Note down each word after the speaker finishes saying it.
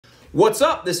What's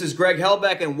up? This is Greg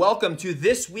Helbeck, and welcome to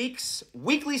this week's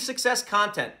weekly success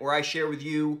content, where I share with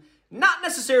you not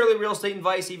necessarily real estate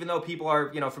advice, even though people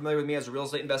are familiar with me as a real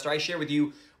estate investor. I share with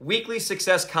you weekly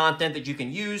success content that you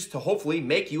can use to hopefully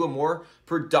make you a more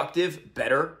productive,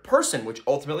 better person, which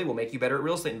ultimately will make you better at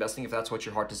real estate investing if that's what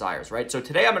your heart desires, right? So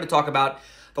today I'm going to talk about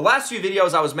the last few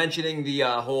videos. I was mentioning the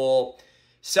whole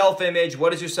self-image.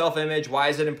 What is your self-image? Why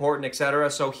is it important, etc.?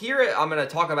 So here I'm going to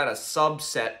talk about a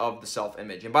subset of the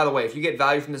self-image. And by the way, if you get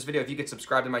value from this video, if you could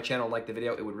subscribe to my channel and like the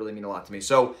video, it would really mean a lot to me.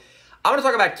 So I'm going to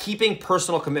talk about keeping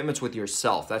personal commitments with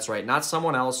yourself. That's right. Not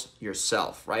someone else,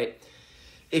 yourself, right?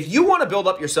 If you want to build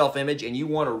up your self-image and you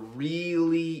want to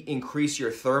really increase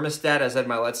your thermostat, as Ed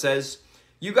Mylett says,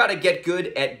 you got to get good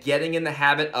at getting in the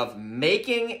habit of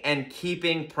making and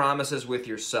keeping promises with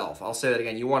yourself. I'll say that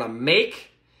again. You want to make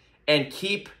and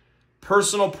keep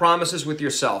personal promises with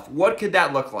yourself. What could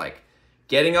that look like?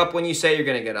 Getting up when you say you're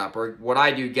going to get up, or what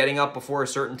I do, getting up before a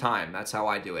certain time. That's how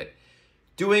I do it.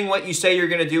 Doing what you say you're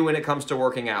going to do when it comes to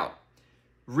working out.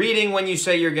 Reading when you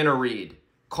say you're going to read.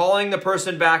 Calling the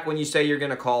person back when you say you're going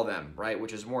to call them, right?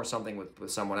 Which is more something with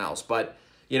someone else. But,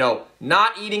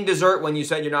 not eating dessert when you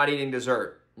said you're not eating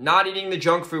dessert. Not eating the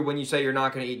junk food when you say you're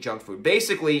not going to eat junk food.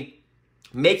 Basically,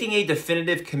 making a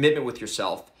definitive commitment with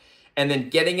yourself. And then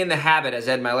getting in the habit, as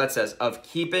Ed Mylett says, of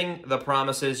keeping the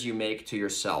promises you make to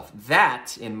yourself.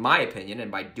 That, in my opinion,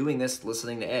 and by doing this,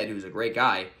 listening to Ed, who's a great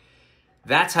guy,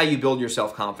 that's how you build your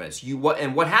self-confidence.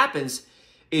 And what happens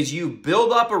is you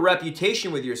build up a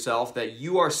reputation with yourself that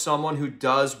you are someone who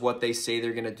does what they say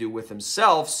they're going to do with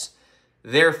themselves.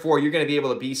 Therefore, you're going to be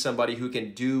able to be somebody who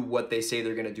can do what they say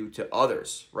they're going to do to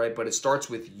others, right? But it starts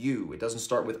with you. It doesn't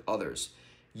start with others.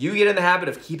 You get in the habit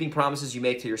of keeping promises you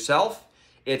make to yourself.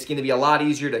 It's going to be a lot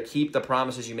easier to keep the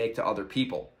promises you make to other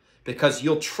people because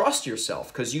you'll trust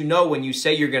yourself, because you know when you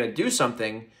say you're going to do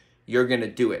something, you're going to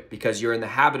do it because you're in the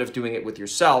habit of doing it with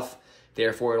yourself.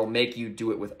 Therefore, it'll make you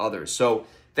do it with others. So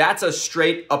that's a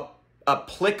straight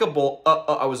applicable,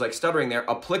 I was like stuttering there,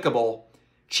 applicable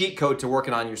cheat code to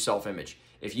working on your self-image.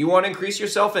 If you want to increase your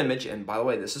self-image, and by the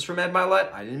way, this is from Ed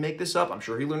Mylett. I didn't make this up. I'm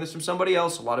sure he learned this from somebody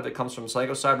else. A lot of it comes from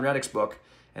Psycho Cybernetics book,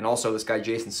 and also this guy,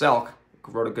 Jason Selk,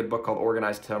 wrote a good book called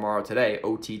Organized Tomorrow Today,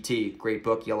 OTT. Great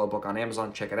book, yellow book on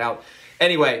Amazon. Check it out.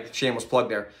 Anyway, shameless plug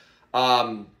there.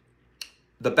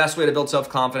 The best way to build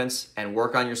self-confidence and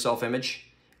work on your self-image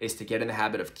is to get in the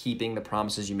habit of keeping the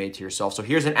promises you made to yourself. So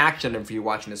here's an action item for you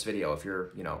watching this video if you're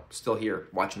still here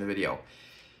watching the video.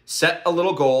 Set a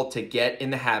little goal to get in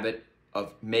the habit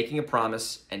of making a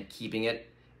promise and keeping it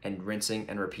and rinsing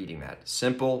and repeating that.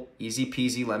 Simple, easy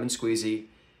peasy, lemon squeezy.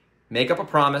 Make up a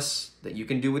promise that you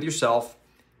can do with yourself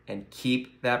and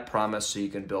keep that promise so you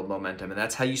can build momentum. And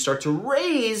that's how you start to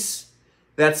raise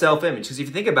that self-image. Because if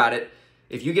you think about it,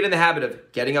 if you get in the habit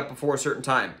of getting up before a certain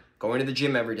time, going to the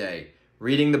gym every day,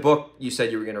 reading the book you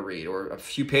said you were going to read, or a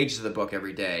few pages of the book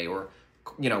every day, or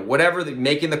whatever,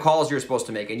 making the calls you're supposed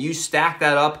to make, and you stack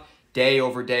that up day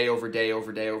over day over day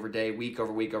over day over day, week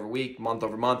over week over week, month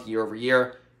over month, year over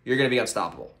year, you're going to be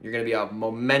unstoppable. You're going to be a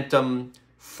momentum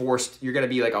forced. You're going to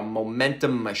be like a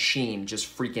momentum machine,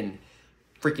 just freaking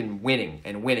winning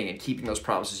and keeping those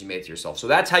promises you made to yourself. So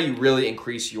that's how you really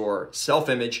increase your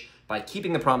self-image, by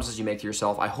keeping the promises you make to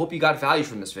yourself. I hope you got value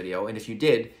from this video. And if you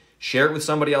did, share it with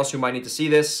somebody else who might need to see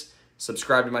this.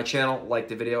 Subscribe to my channel, like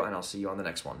the video, and I'll see you on the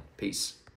next one. Peace.